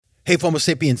Hey, FOMO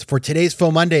Sapiens, for today's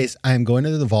FOMO Mondays, I am going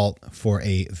into the vault for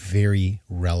a very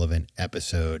relevant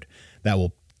episode that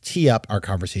will tee up our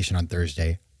conversation on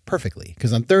Thursday perfectly.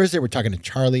 Because on Thursday, we're talking to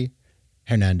Charlie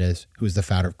Hernandez, who is the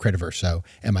founder of Crediverso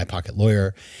and My Pocket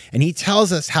Lawyer. And he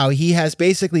tells us how he has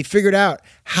basically figured out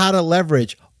how to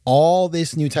leverage all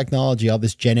this new technology, all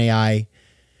this Gen AI,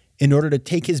 in order to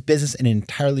take his business in an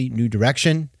entirely new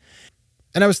direction.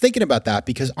 And I was thinking about that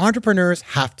because entrepreneurs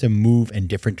have to move in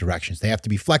different directions. They have to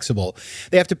be flexible.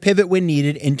 They have to pivot when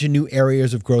needed into new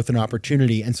areas of growth and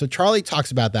opportunity. And so Charlie talks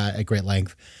about that at great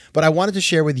length. But I wanted to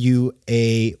share with you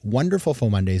a wonderful FOMO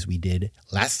Mondays we did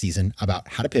last season about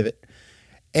how to pivot.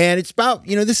 And it's about,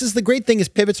 this is the great thing is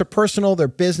pivots are personal, they're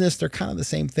business, they're kind of the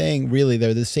same thing, really.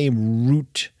 They're the same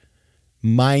root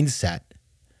mindset,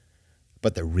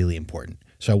 but they're really important.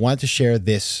 So I wanted to share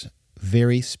this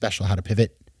very special how to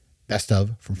pivot best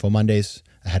of from FOMO Mondays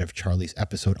ahead of Charlie's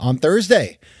episode on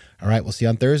Thursday. All right, we'll see you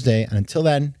on Thursday. And until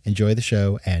then, enjoy the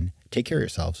show and take care of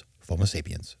yourselves, FOMO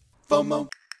Sapiens. FOMO.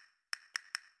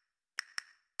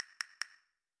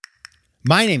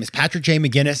 My name is Patrick J.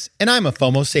 McGinnis, and I'm a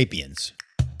FOMO Sapiens.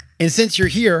 And since you're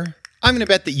here, I'm going to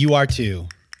bet that you are too.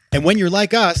 And when you're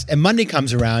like us and Monday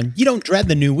comes around, you don't dread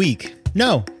the new week.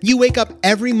 No, you wake up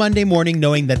every Monday morning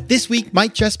knowing that this week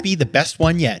might just be the best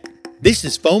one yet. This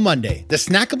is FOMO Monday, the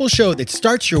snackable show that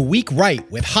starts your week right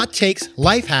with hot takes,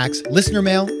 life hacks, listener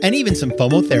mail, and even some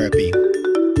FOMO therapy.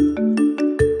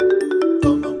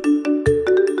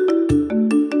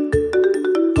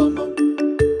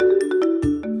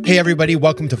 Hey everybody,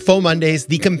 welcome to FOMO Mondays,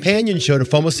 the companion show to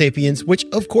FOMO Sapiens, which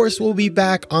of course will be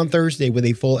back on Thursday with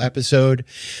a full episode.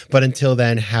 But until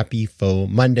then, happy FOMO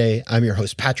Monday. I'm your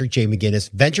host, Patrick J. McGinnis,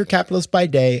 venture capitalist by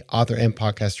day, author and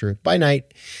podcaster by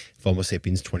night. FOMO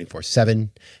Sapiens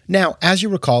 24/7. Now, as you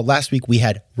recall, last week we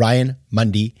had Ryan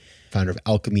Mundy, founder of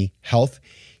Alchemy Health.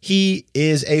 He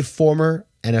is a former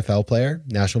NFL player,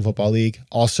 National Football League,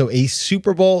 also a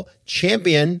Super Bowl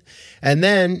champion. And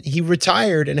then he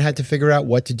retired and had to figure out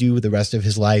what to do with the rest of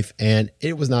his life. And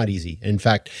it was not easy. In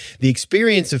fact, the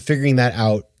experience of figuring that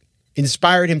out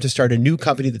inspired him to start a new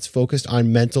company that's focused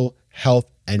on mental health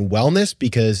and wellness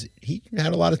because he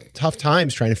had a lot of tough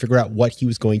times trying to figure out what he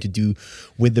was going to do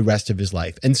with the rest of his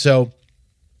life. And so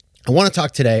I want to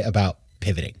talk today about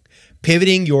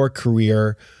pivoting your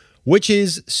career, which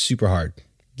is super hard.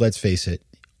 Let's face it.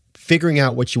 Figuring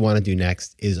out what you want to do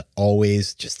next is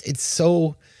always it's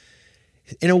so,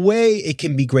 in a way, it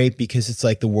can be great because it's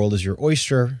like the world is your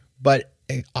oyster, but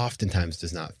it oftentimes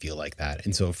does not feel like that.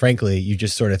 And so frankly, you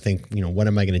just sort of think, what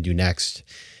am I going to do next?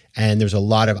 And there's a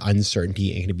lot of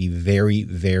uncertainty and it can be very,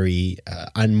 very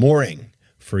unmooring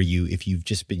for you if you've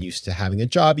just been used to having a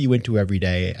job you went to every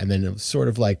day and then it was sort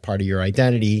of like part of your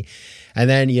identity. And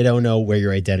then you don't know where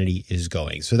your identity is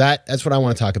going. So that's what I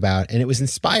want to talk about. And it was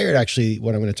inspired, actually,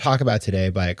 what I'm going to talk about today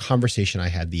by a conversation I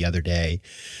had the other day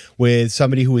with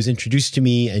somebody who was introduced to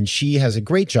me. And she has a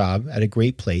great job at a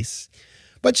great place,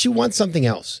 but she wants something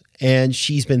else. And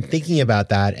she's been thinking about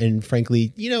that. And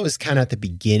frankly, is kind of at the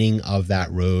beginning of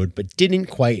that road, but didn't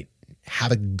quite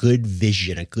have a good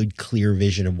vision, a good, clear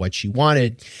vision of what she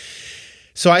wanted.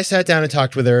 So I sat down and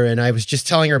talked with her, and I was just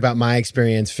telling her about my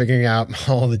experience, figuring out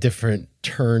all the different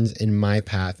turns in my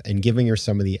path and giving her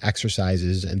some of the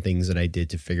exercises and things that I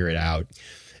did to figure it out.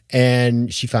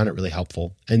 And she found it really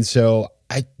helpful. And so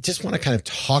I just want to kind of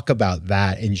talk about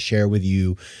that and share with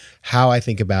you how I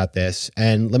think about this.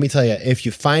 And let me tell you, if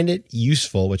you find it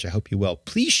useful, which I hope you will,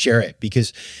 please share it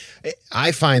because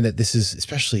I find that this is,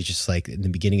 especially just like in the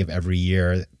beginning of every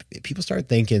year, people start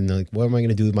thinking like, what am I going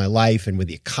to do with my life? And with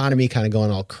the economy kind of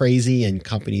going all crazy and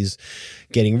companies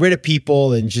getting rid of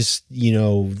people and just,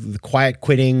 the quiet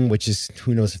quitting, which is,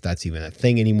 who knows if that's even a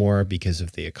thing anymore because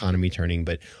of the economy turning,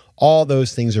 but all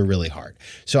those things are really hard.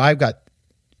 So I've got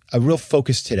a real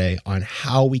focus today on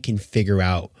how we can figure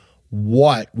out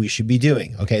what we should be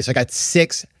doing. Okay, so I got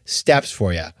 6 steps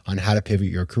for you on how to pivot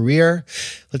your career.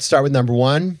 Let's start with number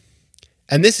 1.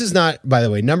 And this is not, by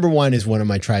the way, number 1 is one of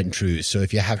my tried and trues. So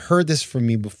if you have heard this from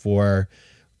me before,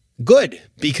 good,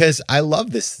 because I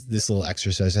love this little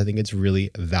exercise. I think it's really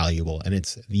valuable, and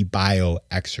it's the bio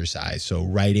exercise. So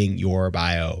writing your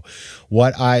bio.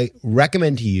 What I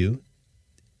recommend to you,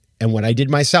 and what I did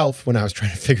myself when I was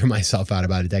trying to figure myself out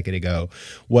about a decade ago,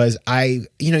 was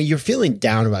you're feeling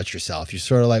down about yourself. You're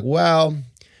sort of like, well,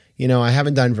 I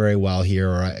haven't done very well here,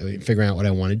 or figuring out what I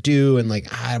want to do. And like,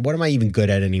 what am I even good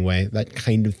at anyway? That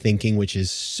kind of thinking, which is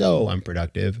so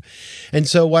unproductive. And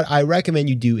so what I recommend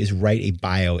you do is write a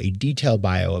bio, a detailed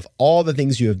bio of all the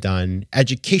things you have done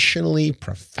educationally,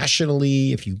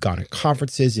 professionally, if you've gone to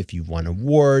conferences, if you've won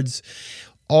awards,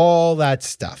 all that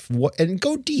stuff. And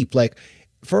go deep. Like,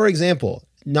 For example,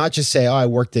 not just say, oh, I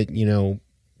worked at,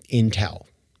 Intel,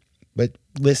 but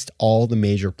list all the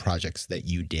major projects that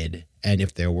you did. And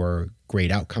if there were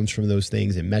great outcomes from those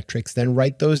things and metrics, then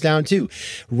write those down too.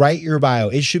 Write your bio.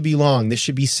 It should be long. This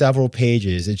should be several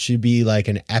pages. It should be like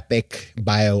an epic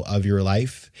bio of your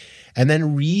life. And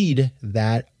then read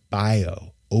that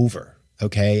bio over,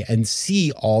 okay? And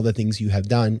see all the things you have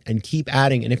done and keep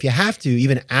adding. And if you have to,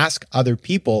 even ask other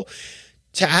people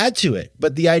to add to it.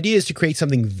 But the idea is to create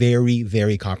something very,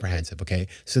 very comprehensive, okay?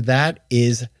 So that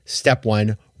is step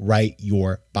one, write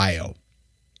your bio.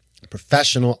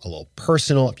 Professional, a little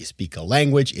personal. If you speak a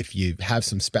language, if you have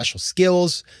some special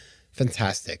skills,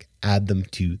 fantastic. Add them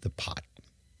to the pot.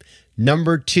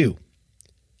 Number two,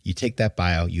 you take that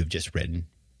bio you've just written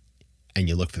and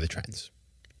you look for the trends,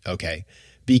 okay?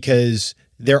 Because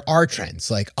there are trends.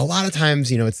 Like a lot of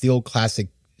times, it's the old classic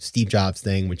Steve Jobs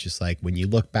thing, which is like when you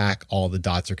look back, all the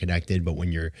dots are connected, but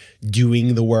when you're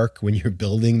doing the work, when you're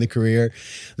building the career,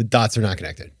 the dots are not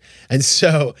connected. And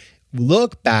so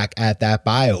look back at that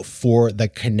bio for the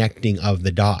connecting of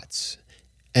the dots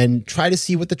and try to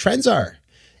see what the trends are.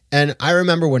 And I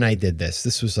remember when I did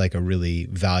this was like a really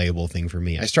valuable thing for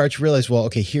me. I started to realize, well,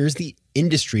 okay, here's the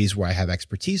industries where I have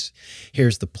expertise.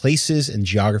 Here's the places and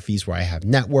geographies where I have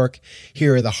network.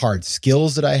 Here are the hard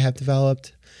skills that I have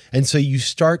developed. And so you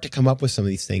start to come up with some of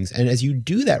these things. And as you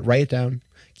do that, write it down,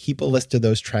 keep a list of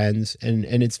those trends. And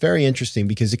it's very interesting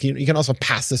because you can also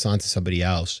pass this on to somebody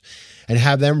else and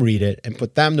have them read it and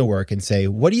put them to work and say,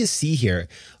 what do you see here?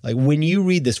 Like when you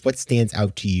read this, what stands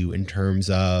out to you in terms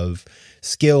of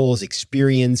skills,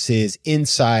 experiences,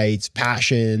 insights,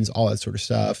 passions, all that sort of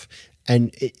stuff.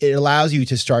 And it allows you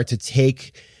to start to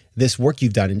take this work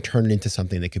you've done and turn it into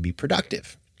something that could be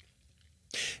productive.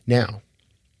 Now,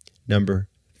 number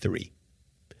three,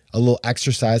 a little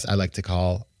exercise I like to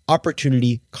call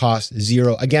opportunity cost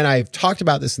zero. Again, I've talked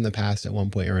about this in the past at one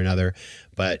point or another,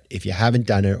 but if you haven't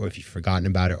done it or if you've forgotten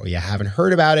about it or you haven't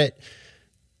heard about it,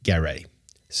 get ready.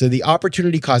 So the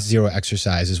opportunity cost zero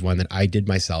exercise is one that I did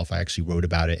myself. I actually wrote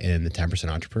about it in the 10%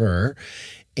 Entrepreneur.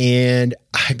 And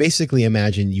I basically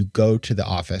imagine you go to the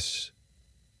office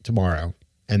tomorrow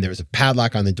and there's a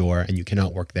padlock on the door and you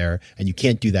cannot work there and you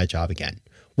can't do that job again.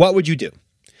 What would you do?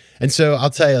 And so I'll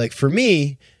tell you, like for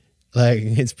me, like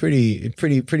it's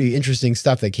pretty interesting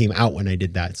stuff that came out when I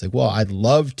did that. It's like, well, I'd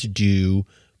love to do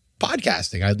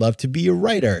podcasting. I'd love to be a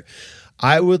writer.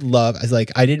 I would love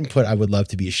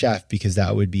to be a chef because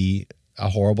that would be a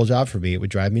horrible job for me. It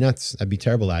would drive me nuts. I'd be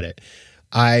terrible at it.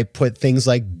 I put things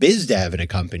like biz dev in a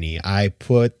company. I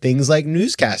put things like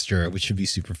newscaster, which would be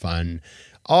super fun.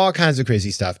 All kinds of crazy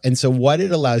stuff. And so what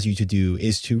it allows you to do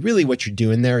is to really, what you're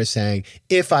doing there is saying,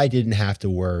 if I didn't have to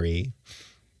worry,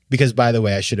 because by the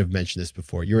way, I should have mentioned this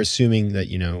before, you're assuming that,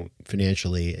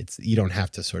 financially you don't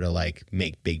have to sort of like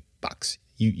make big bucks.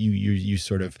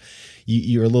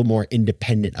 You're a little more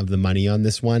independent of the money on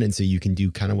this one. And so you can do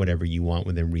kind of whatever you want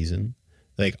within reason.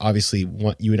 Like obviously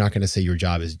you're not going to say your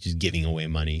job is just giving away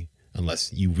money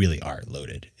unless you really are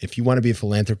loaded. If you want to be a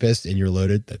philanthropist and you're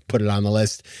loaded, put it on the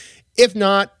list. If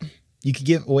not, you could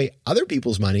give away other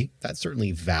people's money. That's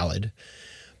certainly valid.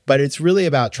 But it's really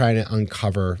about trying to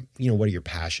uncover, what are your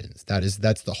passions?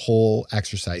 That's the whole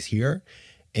exercise here.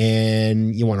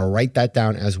 And you want to write that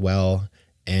down as well.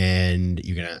 And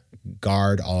you're going to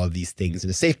guard all of these things in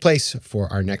a safe place for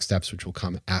our next steps, which will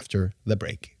come after the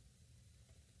break.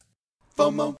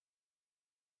 FOMO.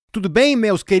 Tudo bem,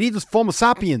 meus queridos Fomo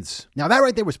sapiens? Now that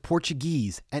right there was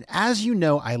Portuguese. And as you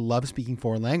know, I love speaking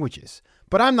foreign languages.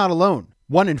 But I'm not alone.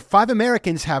 1 in 5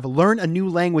 Americans have learned a new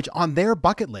language on their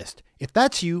bucket list. If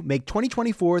that's you, make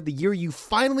 2024 the year you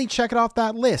finally check it off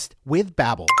that list with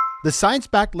Babbel, the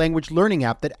science-backed language learning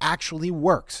app that actually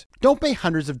works. Don't pay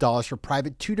hundreds of dollars for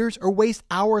private tutors or waste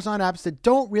hours on apps that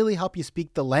don't really help you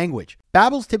speak the language.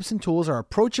 Babbel's tips and tools are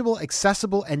approachable,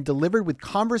 accessible, and delivered with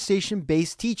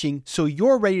conversation-based teaching so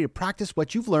you're ready to practice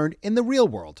what you've learned in the real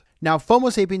world. Now,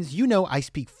 FOMO Sapiens, I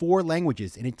speak 4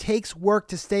 languages, and it takes work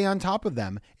to stay on top of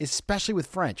them, especially with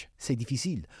French. C'est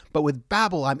difficile. But with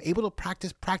Babbel, I'm able to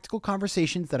practice practical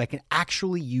conversations that I can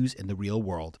actually use in the real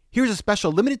world. Here's a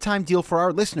special limited-time deal for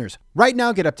our listeners. Right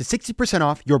now, get up to 60%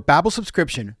 off your Babbel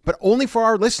subscription, but only for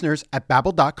our listeners at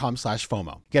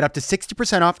babbel.com/FOMO. Get up to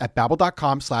 60% off at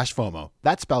babbel.com/FOMO.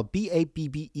 That's spelled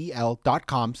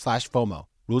BABBEL.com/FOMO.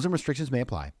 Rules and restrictions may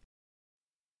apply.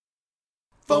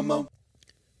 FOMO.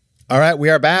 All right, we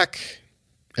are back.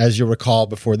 As you'll recall,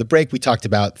 before the break, we talked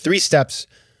about 3 steps: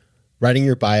 writing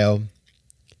your bio,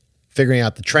 figuring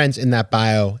out the trends in that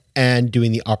bio, and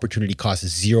doing the opportunity cost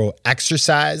zero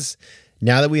exercise.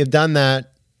 Now that we have done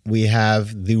that, we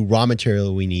have the raw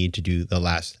material we need to do the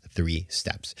last 3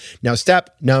 steps. Now,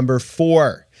 step number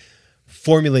 4,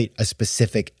 formulate a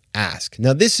specific ask.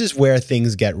 Now, this is where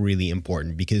things get really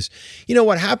important because,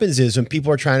 what happens is when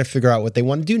people are trying to figure out what they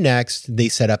want to do next, they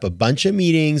set up a bunch of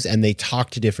meetings and they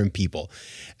talk to different people.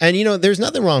 And, there's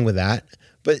nothing wrong with that.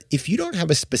 But if you don't have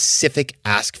a specific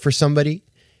ask for somebody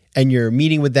and you're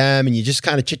meeting with them and you just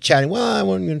kind of chit-chatting,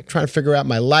 well, I'm trying to figure out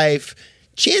my life,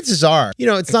 chances are,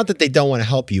 it's not that they don't want to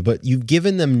help you, but you've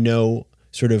given them no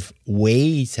sort of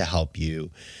way to help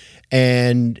you.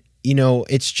 And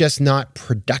it's just not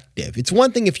productive. It's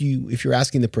one thing if you're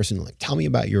asking the person, like, tell me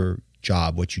about your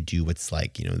job, what you do, what's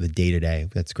like, the day-to-day.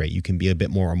 That's great. You can be a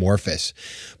bit more amorphous.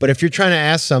 But if you're trying to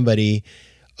ask somebody,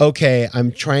 okay,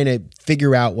 I'm trying to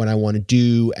figure out what I want to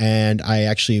do and I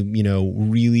actually,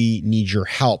 really need your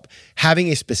help, having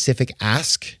a specific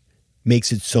ask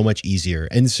makes it so much easier.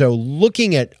 And so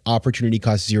looking at opportunity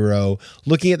cost zero,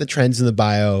 looking at the trends in the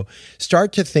bio,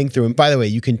 start to think through, and by the way,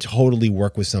 you can totally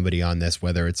work with somebody on this,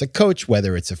 whether it's a coach,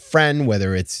 whether it's a friend,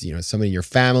 whether it's, somebody in your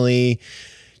family,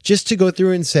 just to go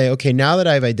through and say, okay, now that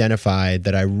I've identified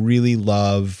that I really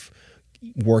love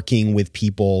working with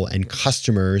people and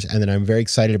customers, and then I'm very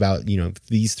excited about,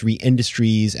 these 3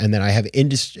 industries, and then I have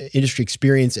industry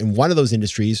experience in one of those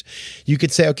industries, you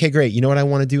could say, okay, great. You know what I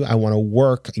want to do? I want to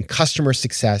work in customer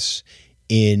success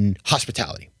in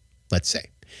hospitality, let's say.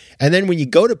 And then when you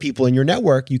go to people in your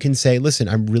network, you can say, listen,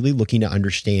 I'm really looking to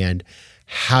understand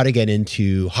how to get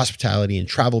into hospitality and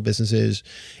travel businesses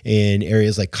in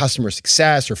areas like customer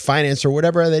success or finance or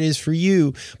whatever that is for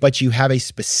you, but you have a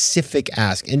specific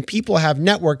ask. And people have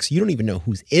networks, you don't even know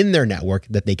who's in their network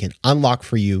that they can unlock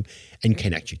for you and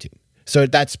connect you to. So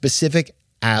that specific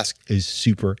ask is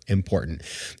super important.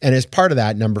 And as part of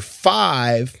that, number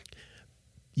 5,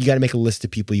 you got to make a list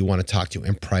of people you want to talk to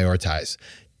and prioritize.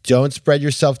 Don't spread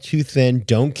yourself too thin.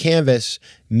 Don't canvas.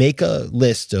 Make a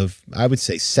list of, I would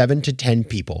say, 7 to 10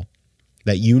 people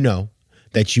that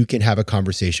that you can have a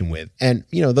conversation with. And,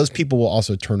 those people will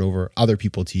also turn over other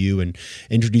people to you and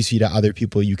introduce you to other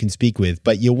people you can speak with.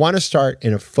 But you want to start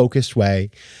in a focused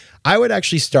way. I would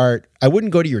actually I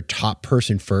wouldn't go to your top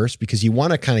person first because you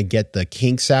want to kind of get the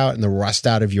kinks out and the rust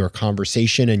out of your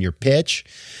conversation and your pitch.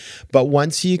 But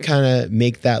once you kind of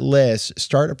make that list,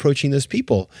 start approaching those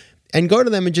people. And go to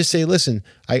them and just say, listen,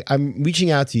 I'm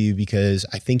reaching out to you because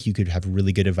I think you could have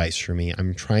really good advice for me.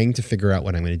 I'm trying to figure out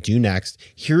what I'm going to do next.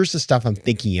 Here's the stuff I'm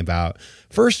thinking about.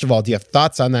 First of all, do you have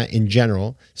thoughts on that in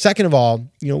general? Second of all,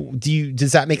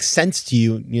 does that make sense to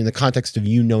you in the context of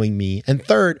you knowing me? And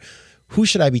third, who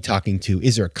should I be talking to?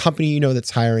 Is there a company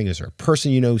that's hiring? Is there a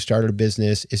person who started a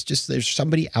business? It's just there's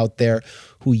somebody out there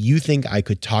who you think I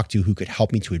could talk to who could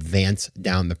help me to advance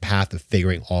down the path of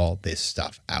figuring all this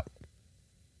stuff out.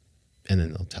 And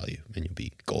then they'll tell you and you'll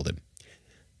be golden.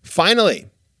 Finally,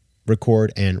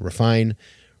 record and refine.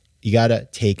 You got to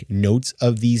take notes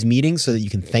of these meetings so that you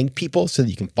can thank people, so that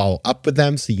you can follow up with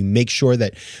them, so you make sure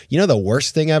that, the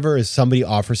worst thing ever is somebody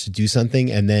offers to do something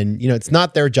and then, it's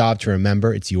not their job to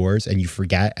remember, it's yours, and you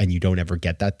forget and you don't ever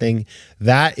get that thing.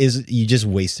 You just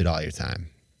wasted all your time.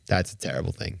 That's a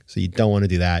terrible thing. So you don't want to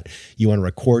do that. You want to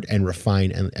record and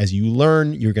refine. And as you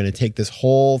learn, you're going to take this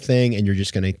whole thing and you're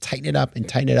just going to tighten it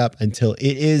up until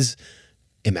it is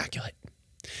immaculate.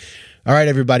 All right,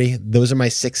 everybody. Those are my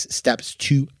 6 steps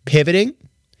to pivoting.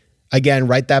 Again,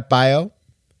 write that bio.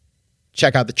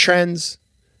 Check out the trends.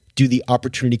 Do the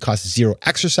opportunity cost zero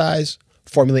exercise.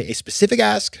 Formulate a specific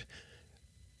ask.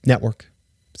 Network.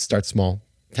 Start small.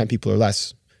 10 people or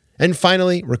less. And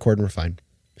finally, record and refine.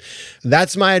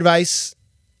 That's my advice.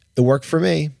 It worked for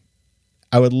me.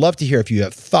 I would love to hear if you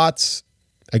have thoughts,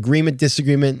 agreement,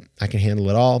 disagreement. I can handle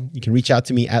it all. You can reach out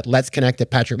to me at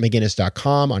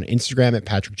letsconnect@patrickmcginnis.com, on Instagram at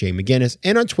Patrick J. McGinnis,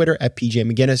 and on Twitter at PJ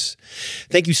McGinnis.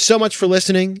 Thank you so much for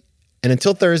listening. And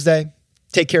until Thursday,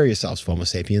 take care of yourselves, FOMO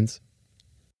sapiens.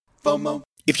 FOMO.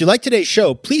 If you like today's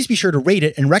show, please be sure to rate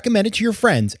it and recommend it to your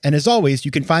friends. And as always,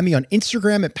 you can find me on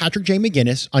Instagram at Patrick J.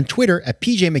 McGinnis, on Twitter at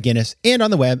PJ McGinnis, and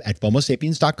on the web at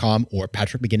FOMOsapiens.com or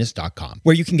PatrickMcGinnis.com,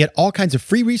 where you can get all kinds of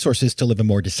free resources to live a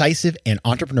more decisive and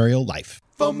entrepreneurial life.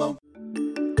 FOMO.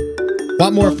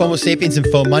 Want more FOMO Sapiens and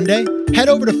FOMOnday? Head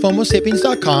over to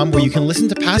FOMOsapiens.com, where you can listen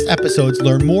to past episodes,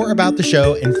 learn more about the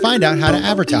show, and find out how to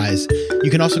advertise. You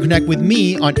can also connect with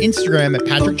me on Instagram at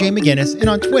Patrick J. McGinnis and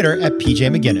on Twitter at PJ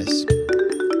McGinnis.